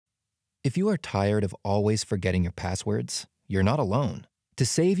If you are tired of always forgetting your passwords, you're not alone. To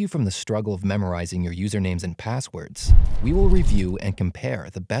save you from the struggle of memorizing your usernames and passwords, we will review and compare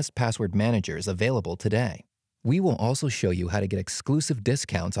the best password managers available today. We will also show you how to get exclusive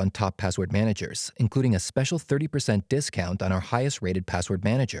discounts on top password managers, including a special 30% discount on our highest rated password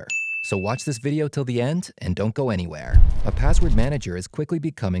manager. So watch this video till the end and don't go anywhere. A password manager is quickly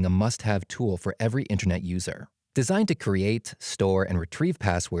becoming a must-have tool for every internet user. Designed to create, store, and retrieve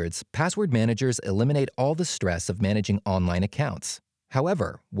passwords, password managers eliminate all the stress of managing online accounts.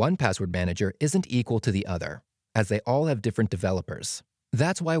 However, one password manager isn't equal to the other, as they all have different developers.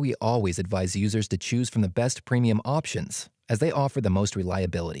 That's why we always advise users to choose from the best premium options, as they offer the most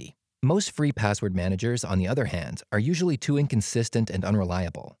reliability. Most free password managers, on the other hand, are usually too inconsistent and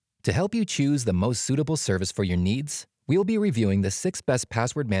unreliable. To help you choose the most suitable service for your needs, we will be reviewing the 6 best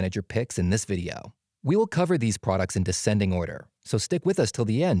password manager picks in this video. We will cover these products in descending order, so stick with us till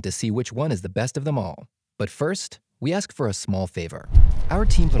the end to see which one is the best of them all. But first, we ask for a small favor. Our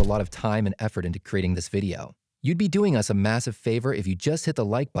team put a lot of time and effort into creating this video. You'd be doing us a massive favor if you just hit the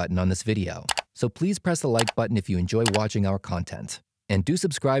like button on this video. So please press the like button if you enjoy watching our content. And do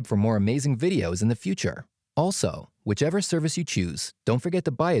subscribe for more amazing videos in the future. Also, whichever service you choose, don't forget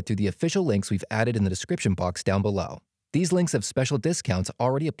to buy it through the official links we've added in the description box down below. These links have special discounts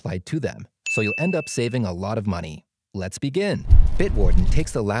already applied to them, so you'll end up saving a lot of money. Let's begin. Bitwarden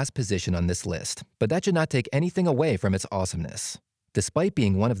takes the last position on this list, but that should not take anything away from its awesomeness. Despite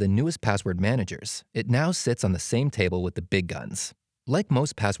being one of the newest password managers, it now sits on the same table with the big guns. Like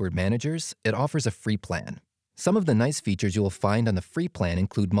most password managers, it offers a free plan. Some of the nice features you will find on the free plan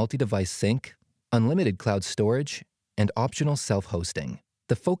include multi-device sync, unlimited cloud storage, and optional self-hosting.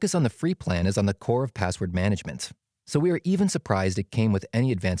 The focus on the free plan is on the core of password management, so we are even surprised it came with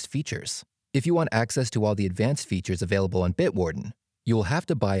any advanced features. If you want access to all the advanced features available on Bitwarden, you will have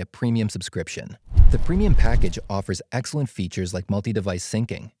to buy a premium subscription. The premium package offers excellent features like multi-device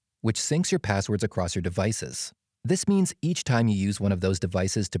syncing, which syncs your passwords across your devices. This means each time you use one of those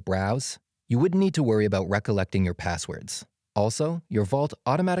devices to browse, you wouldn't need to worry about recollecting your passwords. Also, your vault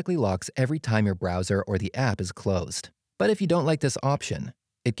automatically locks every time your browser or the app is closed. But if you don't like this option,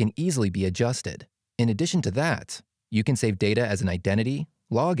 it can easily be adjusted. In addition to that, you can save data as an identity,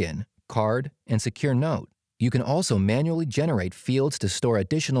 login, card, and secure note. You can also manually generate fields to store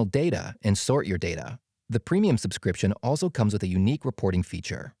additional data and sort your data. The premium subscription also comes with a unique reporting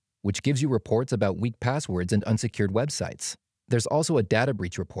feature, which gives you reports about weak passwords and unsecured websites. There's also a data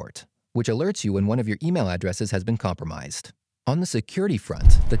breach report, which alerts you when one of your email addresses has been compromised. On the security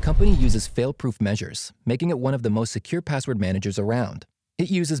front, the company uses fail-proof measures, making it one of the most secure password managers around. It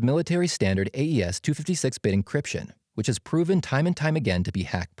uses military standard AES 256-bit encryption, which has proven time and time again to be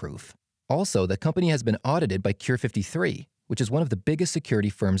hack-proof. Also, the company has been audited by Cure 53, which is one of the biggest security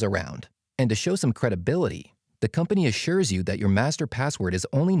firms around. And to show some credibility, the company assures you that your master password is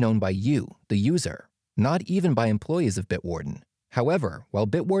only known by you, the user, not even by employees of Bitwarden. However, while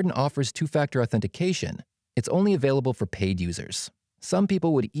Bitwarden offers two-factor authentication, it's only available for paid users. Some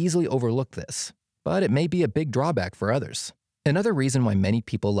people would easily overlook this, but it may be a big drawback for others. Another reason why many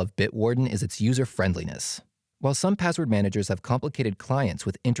people love Bitwarden is its user-friendliness. While some password managers have complicated clients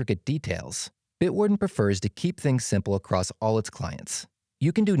with intricate details, Bitwarden prefers to keep things simple across all its clients.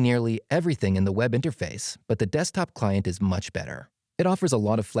 You can do nearly everything in the web interface, but the desktop client is much better. It offers a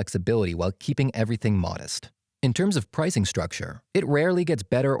lot of flexibility while keeping everything modest. In terms of pricing structure, it rarely gets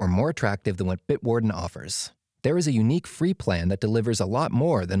better or more attractive than what Bitwarden offers. There is a unique free plan that delivers a lot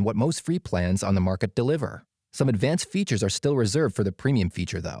more than what most free plans on the market deliver. Some advanced features are still reserved for the premium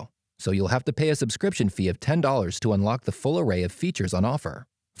feature though, so you'll have to pay a subscription fee of $10 to unlock the full array of features on offer.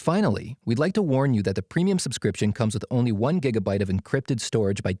 Finally, we'd like to warn you that the premium subscription comes with only 1 GB of encrypted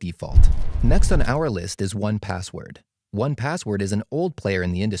storage by default. Next on our list is 1Password. 1Password is an old player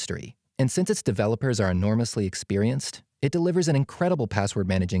in the industry, and since its developers are enormously experienced, it delivers an incredible password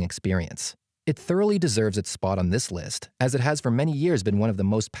managing experience. It thoroughly deserves its spot on this list, as it has for many years been one of the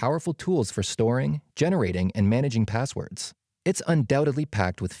most powerful tools for storing, generating, and managing passwords. It's undoubtedly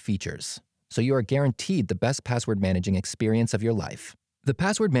packed with features, so you are guaranteed the best password managing experience of your life. The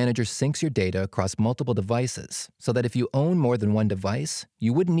password manager syncs your data across multiple devices, so that if you own more than one device,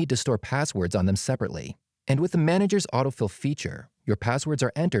 you wouldn't need to store passwords on them separately. And with the manager's autofill feature, your passwords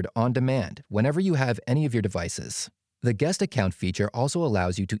are entered on demand whenever you have any of your devices. The guest account feature also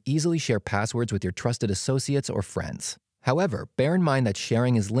allows you to easily share passwords with your trusted associates or friends. However, bear in mind that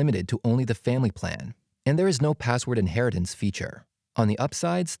sharing is limited to only the family plan, and there is no password inheritance feature. On the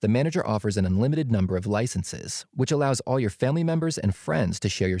upsides, the manager offers an unlimited number of licenses, which allows all your family members and friends to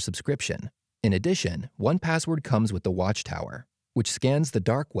share your subscription. In addition, 1Password comes with the Watchtower. which scans the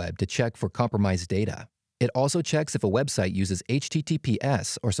dark web to check for compromised data. It also checks if a website uses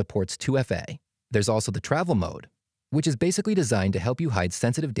HTTPS or supports 2FA. There's also the travel mode, which is basically designed to help you hide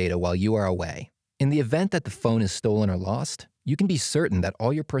sensitive data while you are away. In the event that the phone is stolen or lost, you can be certain that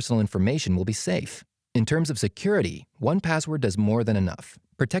all your personal information will be safe. In terms of security, 1Password does more than enough,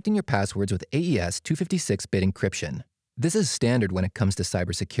 protecting your passwords with AES 256-bit encryption. This is standard when it comes to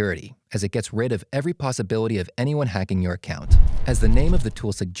cybersecurity, as it gets rid of every possibility of anyone hacking your account. As the name of the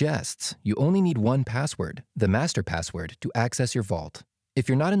tool suggests, you only need one password, the master password, to access your vault. If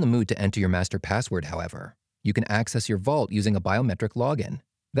you're not in the mood to enter your master password, however, you can access your vault using a biometric login.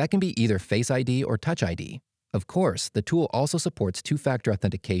 That can be either Face ID or Touch ID. Of course, the tool also supports two-factor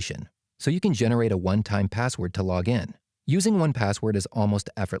authentication, so you can generate a one-time password to log in. Using 1Password is almost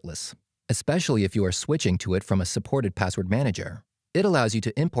effortless, especially if you are switching to it from a supported password manager. It allows you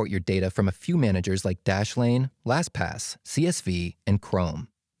to import your data from a few managers like Dashlane, LastPass, CSV, and Chrome.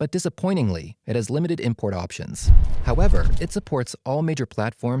 But disappointingly, it has limited import options. However, it supports all major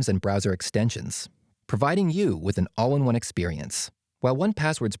platforms and browser extensions, providing you with an all-in-one experience. While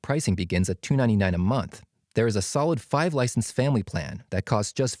 1Password's pricing begins at $2.99 a month, there is a solid 5-license family plan that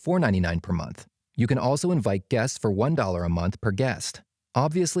costs just $4.99 per month. You can also invite guests for $1 a month per guest.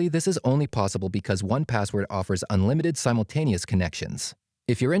 Obviously, this is only possible because 1Password offers unlimited simultaneous connections.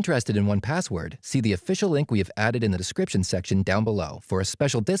 If you're interested in 1Password, see the official link we have added in the description section down below for a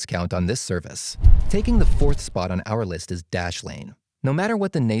special discount on this service. Taking the 4th spot on our list is Dashlane. No matter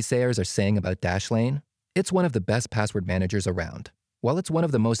what the naysayers are saying about Dashlane, it's one of the best password managers around. While it's one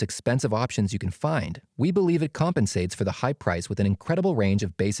of the most expensive options you can find, we believe it compensates for the high price with an incredible range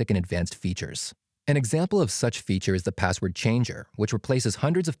of basic and advanced features. An example of such feature is the password changer, which replaces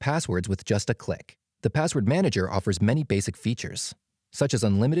hundreds of passwords with just a click. The password manager offers many basic features, such as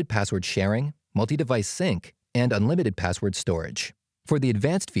unlimited password sharing, multi-device sync, and unlimited password storage. For the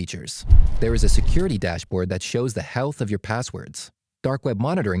advanced features, there is a security dashboard that shows the health of your passwords, dark web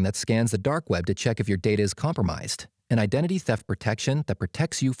monitoring that scans the dark web to check if your data is compromised, and identity theft protection that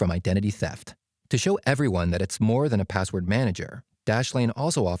protects you from identity theft. To show everyone that it's more than a password manager, Dashlane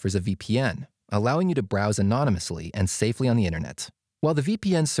also offers a VPN, allowing you to browse anonymously and safely on the internet. While the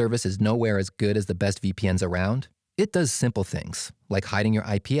VPN service is nowhere as good as the best VPNs around, it does simple things, like hiding your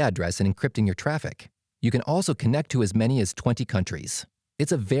IP address and encrypting your traffic. You can also connect to as many as 20 countries.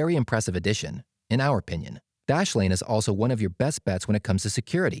 It's a very impressive addition, in our opinion. Dashlane is also one of your best bets when it comes to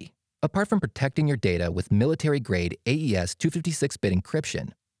security. Apart from protecting your data with military-grade AES 256-bit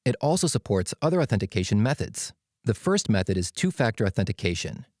encryption, it also supports other authentication methods. The first method is two-factor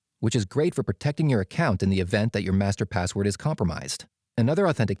authentication, which is great for protecting your account in the event that your master password is compromised. Another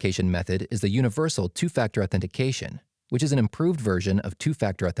authentication method is the universal two-factor authentication, which is an improved version of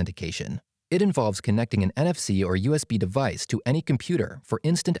two-factor authentication. It involves connecting an NFC or USB device to any computer for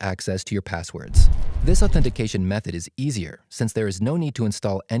instant access to your passwords. This authentication method is easier since there is no need to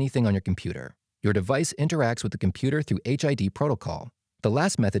install anything on your computer. Your device interacts with the computer through HID protocol. The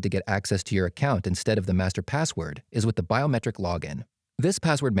last method to get access to your account instead of the master password is with the biometric login. This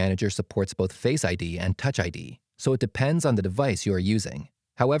password manager supports both Face ID and Touch ID, so it depends on the device you are using.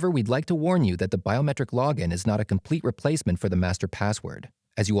 However, we'd like to warn you that the biometric login is not a complete replacement for the master password,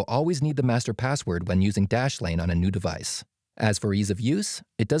 as you will always need the master password when using Dashlane on a new device. As for ease of use,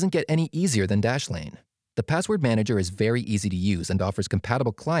 it doesn't get any easier than Dashlane. The password manager is very easy to use and offers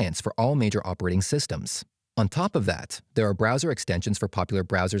compatible clients for all major operating systems. On top of that, there are browser extensions for popular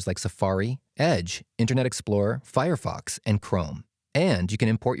browsers like Safari, Edge, Internet Explorer, Firefox, and Chrome. And you can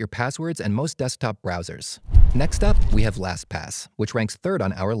import your passwords and most desktop browsers. Next up, we have LastPass, which ranks 3rd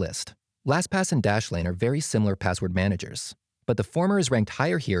on our list. LastPass and Dashlane are very similar password managers, but the former is ranked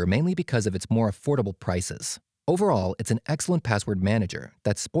higher here mainly because of its more affordable prices. Overall, it's an excellent password manager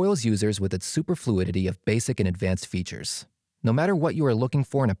that spoils users with its super fluidity of basic and advanced features. No matter what you are looking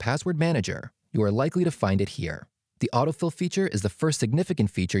for in a password manager, you are likely to find it here. The autofill feature is the first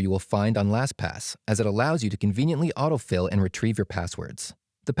significant feature you will find on LastPass, as it allows you to conveniently autofill and retrieve your passwords.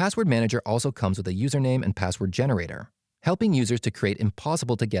 The password manager also comes with a username and password generator, helping users to create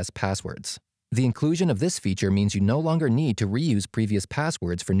impossible-to-guess passwords. The inclusion of this feature means you no longer need to reuse previous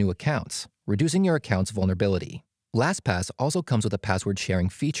passwords for new accounts, reducing your account's vulnerability. LastPass also comes with a password sharing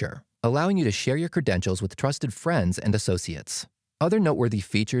feature, allowing you to share your credentials with trusted friends and associates. Other noteworthy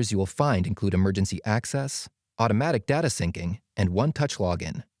features you will find include emergency access, automatic data syncing, and one-touch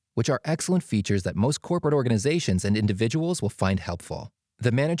login, which are excellent features that most corporate organizations and individuals will find helpful.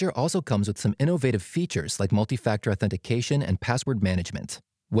 The manager also comes with some innovative features like multi-factor authentication and password management.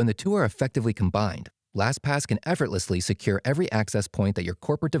 When the two are effectively combined, LastPass can effortlessly secure every access point that your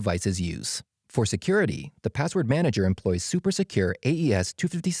corporate devices use. For security, the password manager employs super secure AES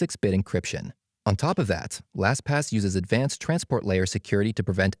 256-bit encryption. On top of that, LastPass uses advanced transport layer security to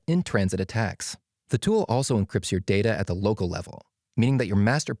prevent in-transit attacks. The tool also encrypts your data at the local level, meaning that your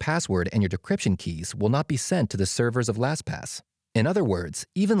master password and your decryption keys will not be sent to the servers of LastPass. In other words,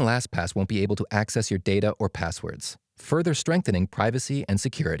 even LastPass won't be able to access your data or passwords, further strengthening privacy and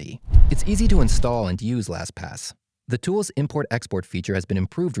security. It's easy to install and use LastPass. The tool's import-export feature has been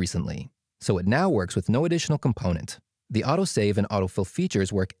improved recently, so it now works with no additional component. The autosave and autofill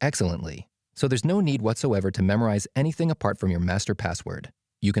features work excellently, so there's no need whatsoever to memorize anything apart from your master password.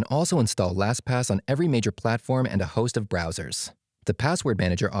 You can also install LastPass on every major platform and a host of browsers. The Password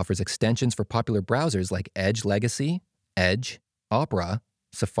Manager offers extensions for popular browsers like Edge Legacy, Edge, Opera,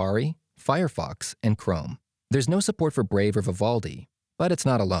 Safari, Firefox, and Chrome. There's no support for Brave or Vivaldi, but it's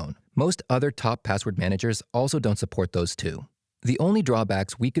not alone. Most other top password managers also don't support those too. The only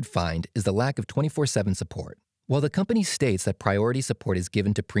drawbacks we could find is the lack of 24/7 support. While the company states that priority support is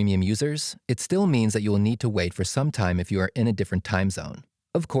given to premium users, it still means that you will need to wait for some time if you are in a different time zone.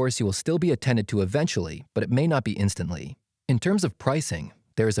 Of course, you will still be attended to eventually, but it may not be instantly. In terms of pricing,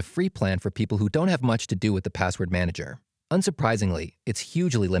 there is a free plan for people who don't have much to do with the password manager. Unsurprisingly, it's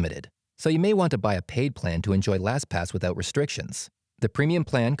hugely limited, so you may want to buy a paid plan to enjoy LastPass without restrictions. The premium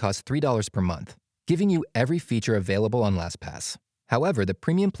plan costs $3 per month, giving you every feature available on LastPass. However, the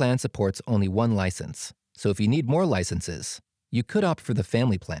premium plan supports only one license, so if you need more licenses, you could opt for the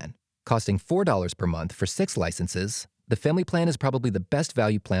family plan. Costing $4 per month for 6 licenses, the family plan is probably the best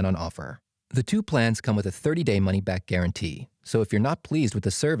value plan on offer. The two plans come with a 30-day money-back guarantee, so if you're not pleased with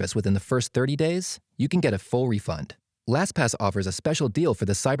the service within the first 30 days, you can get a full refund. LastPass offers a special deal for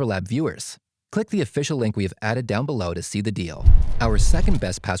the CyberLab viewers. Click the official link we have added down below to see the deal. Our second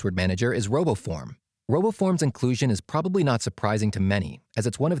best password manager is RoboForm. RoboForm's inclusion is probably not surprising to many, as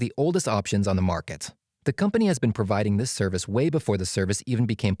it's one of the oldest options on the market. The company has been providing this service way before the service even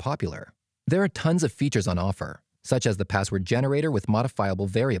became popular. There are tons of features on offer, such as the password generator with modifiable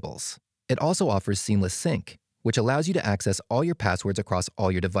variables. It also offers seamless sync, which allows you to access all your passwords across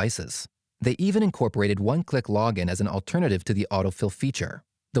all your devices. They even incorporated one-click login as an alternative to the autofill feature.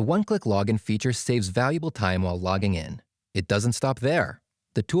 The one-click login feature saves valuable time while logging in. It doesn't stop there.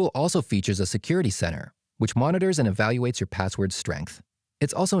 The tool also features a security center, which monitors and evaluates your password strength.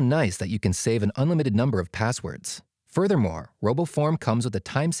 It's also nice that you can save an unlimited number of passwords. Furthermore, RoboForm comes with a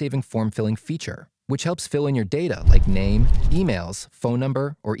time-saving form-filling feature, which helps fill in your data like name, emails, phone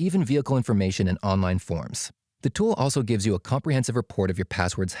number, or even vehicle information in online forms. The tool also gives you a comprehensive report of your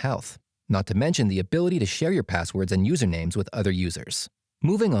password's health, not to mention the ability to share your passwords and usernames with other users.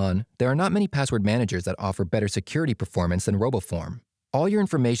 Moving on, there are not many password managers that offer better security performance than RoboForm. All your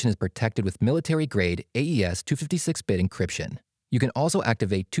information is protected with military-grade AES 256-bit encryption. You can also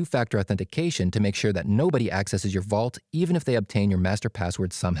activate two-factor authentication to make sure that nobody accesses your vault even if they obtain your master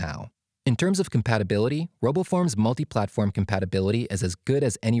password somehow. In terms of compatibility, RoboForm's multi-platform compatibility is as good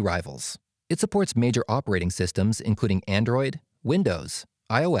as any rivals. It supports major operating systems including Android, Windows,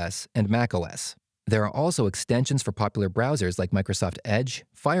 iOS, and macOS. There are also extensions for popular browsers like Microsoft Edge,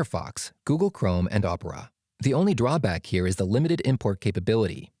 Firefox, Google Chrome, and Opera. The only drawback here is the limited import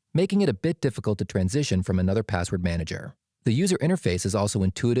capability, making it a bit difficult to transition from another password manager. The user interface is also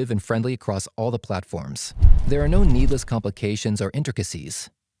intuitive and friendly across all the platforms. There are no needless complications or intricacies.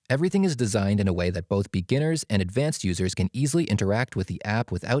 Everything is designed in a way that both beginners and advanced users can easily interact with the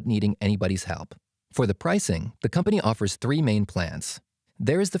app without needing anybody's help. For the pricing, the company offers 3 main plans.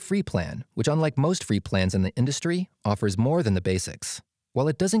 There is the free plan, which unlike most free plans in the industry, offers more than the basics. While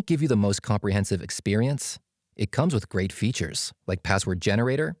it doesn't give you the most comprehensive experience, it comes with great features like password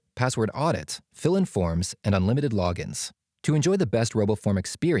generator, password audit, fill-in forms, and unlimited logins. To enjoy the best RoboForm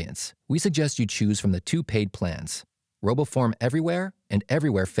experience, we suggest you choose from the 2 paid plans, RoboForm Everywhere and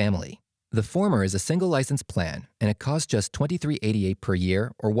Everywhere Family. The former is a single license plan, and it costs just $23.88 per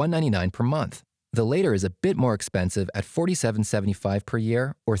year or $199 per month. The later is a bit more expensive at $47.75 per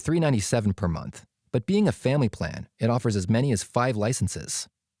year or $397 per month. But being a family plan, it offers as many as 5 licenses.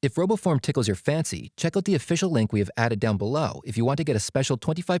 If RoboForm tickles your fancy, check out the official link we have added down below if you want to get a special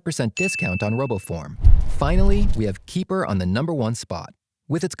 25% discount on RoboForm. Finally, we have Keeper on the #1 spot.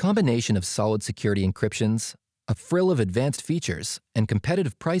 With its combination of solid security encryptions, a frill of advanced features, and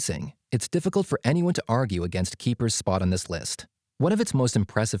competitive pricing, it's difficult for anyone to argue against Keeper's spot on this list. One of its most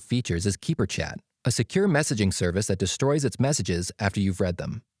impressive features is Keeper Chat, a secure messaging service that destroys its messages after you've read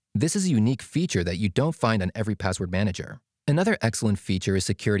them. This is a unique feature that you don't find on every password manager. Another excellent feature is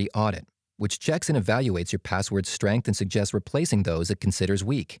Security Audit, which checks and evaluates your password's strength and suggests replacing those it considers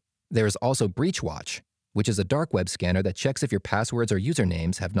weak. There is also Breach Watch, which is a dark web scanner that checks if your passwords or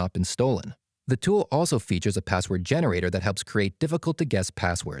usernames have not been stolen. The tool also features a password generator that helps create difficult-to-guess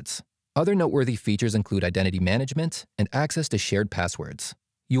passwords. Other noteworthy features include identity management and access to shared passwords.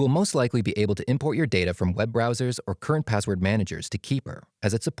 You will most likely be able to import your data from web browsers or current password managers to Keeper,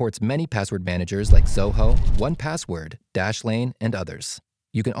 as it supports many password managers like Zoho, 1Password, Dashlane, and others.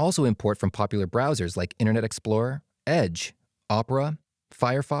 You can also import from popular browsers like Internet Explorer, Edge, Opera,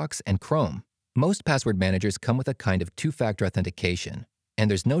 Firefox, and Chrome. Most password managers come with a kind of two-factor authentication, and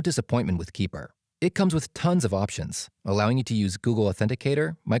there's no disappointment with Keeper. It comes with tons of options, allowing you to use Google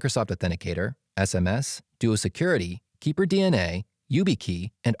Authenticator, Microsoft Authenticator, SMS, Duo Security, Keeper DNA,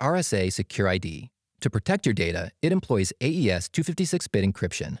 YubiKey, and RSA Secure ID. To protect your data, it employs AES 256-bit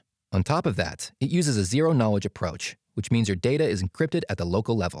encryption. On top of that, it uses a zero-knowledge approach, which means your data is encrypted at the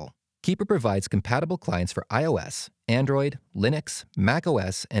local level. Keeper provides compatible clients for iOS, Android, Linux,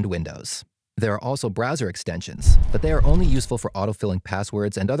 macOS, and Windows. There are also browser extensions, but they are only useful for autofilling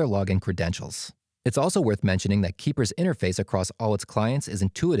passwords and other login credentials. It's also worth mentioning that Keeper's interface across all its clients is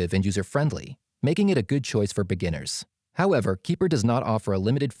intuitive and user-friendly, making it a good choice for beginners. However, Keeper does not offer a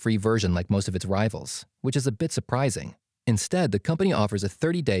limited free version like most of its rivals, which is a bit surprising. Instead, the company offers a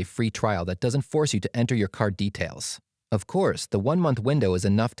 30-day free trial that doesn't force you to enter your card details. Of course, the 1-month window is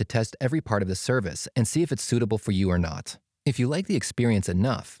enough to test every part of the service and see if it's suitable for you or not. If you like the experience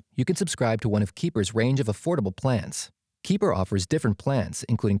enough, you can subscribe to one of Keeper's range of affordable plans. Keeper offers different plans,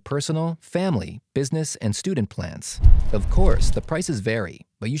 including personal, family, business, and student plans. Of course, the prices vary,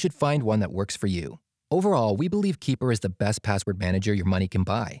 but you should find one that works for you. Overall, we believe Keeper is the best password manager your money can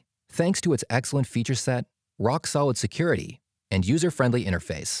buy, thanks to its excellent feature set, rock-solid security, and user-friendly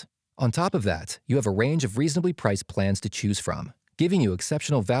interface. On top of that, you have a range of reasonably priced plans to choose from, giving you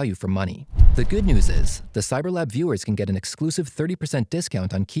exceptional value for money. The good news is, the CyberLab viewers can get an exclusive 30%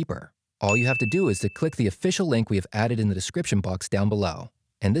 discount on Keeper. All you have to do is to click the official link we have added in the description box down below,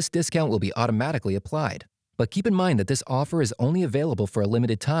 and this discount will be automatically applied. But keep in mind that this offer is only available for a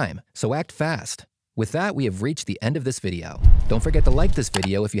limited time, so act fast. With that, we have reached the end of this video. Don't forget to like this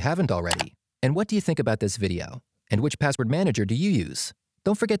video if you haven't already. And what do you think about this video? And which password manager do you use?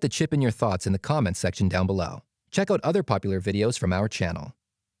 Don't forget to chip in your thoughts in the comments section down below. Check out other popular videos from our channel.